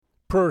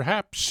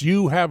Perhaps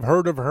you have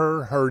heard of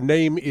her. Her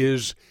name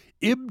is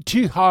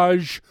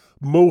Ibtihaj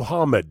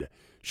Muhammad.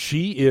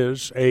 She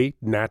is a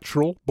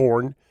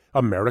natural-born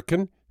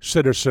American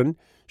citizen.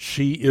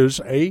 She is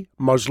a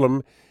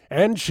Muslim,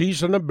 and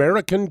she's an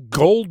American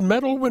gold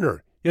medal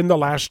winner in the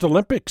last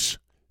Olympics.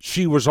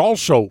 She was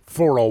also,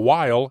 for a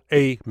while,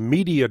 a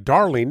media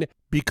darling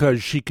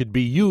because she could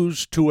be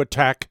used to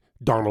attack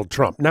Donald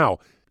Trump. Now,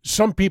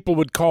 some people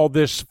would call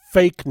this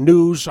fake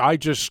news. I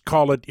just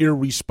call it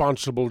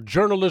irresponsible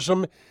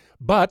journalism.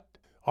 But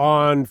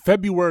on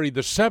February the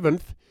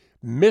 7th,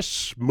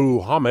 Miss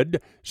Muhammad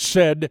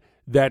said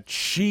that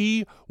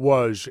she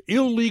was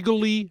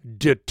illegally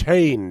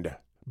detained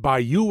by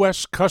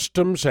U.S.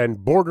 Customs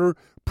and Border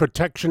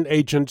Protection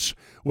agents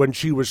when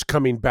she was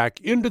coming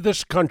back into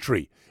this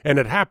country. And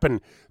it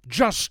happened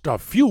just a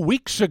few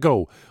weeks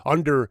ago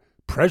under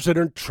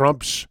President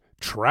Trump's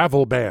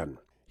travel ban.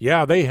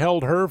 Yeah, they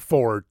held her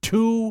for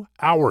 2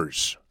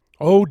 hours.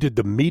 Oh, did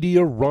the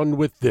media run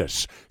with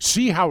this?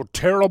 See how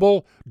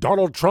terrible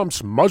Donald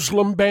Trump's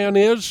Muslim ban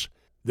is?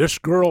 This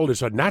girl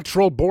is a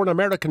natural-born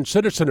American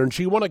citizen, and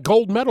she won a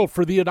gold medal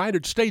for the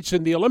United States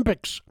in the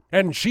Olympics.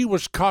 And she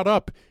was caught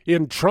up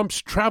in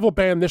Trump's travel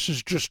ban. This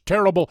is just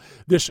terrible.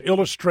 This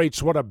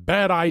illustrates what a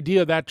bad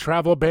idea that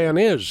travel ban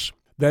is.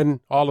 Then,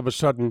 all of a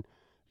sudden,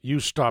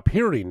 you stop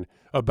hearing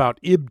about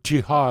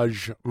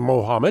Ibtihaj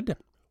Muhammad.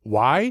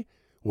 Why?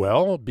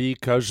 Well,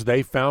 because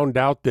they found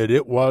out that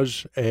it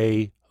was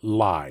a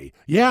lie.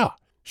 Yeah,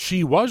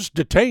 she was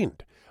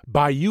detained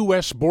by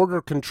U.S.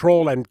 Border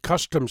Control and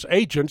Customs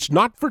agents,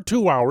 not for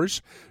 2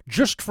 hours,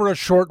 just for a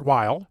short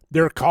while.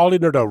 They're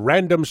calling it a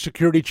random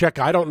security check.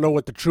 I don't know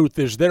what the truth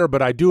is there,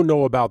 but I do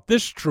know about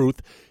this truth.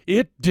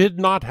 It did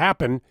not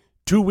happen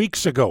 2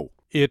 weeks ago.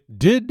 It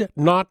did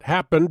not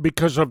happen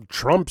because of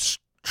Trump's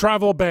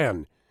travel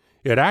ban.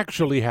 It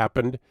actually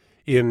happened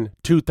in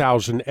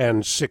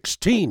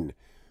 2016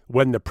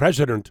 when the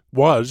president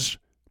was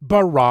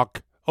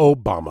Barack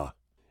Obama.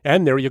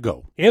 And there you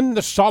go. In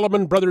the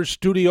Solomon Brothers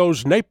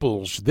Studios,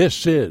 Naples,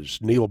 this is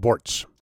Neal Boortz.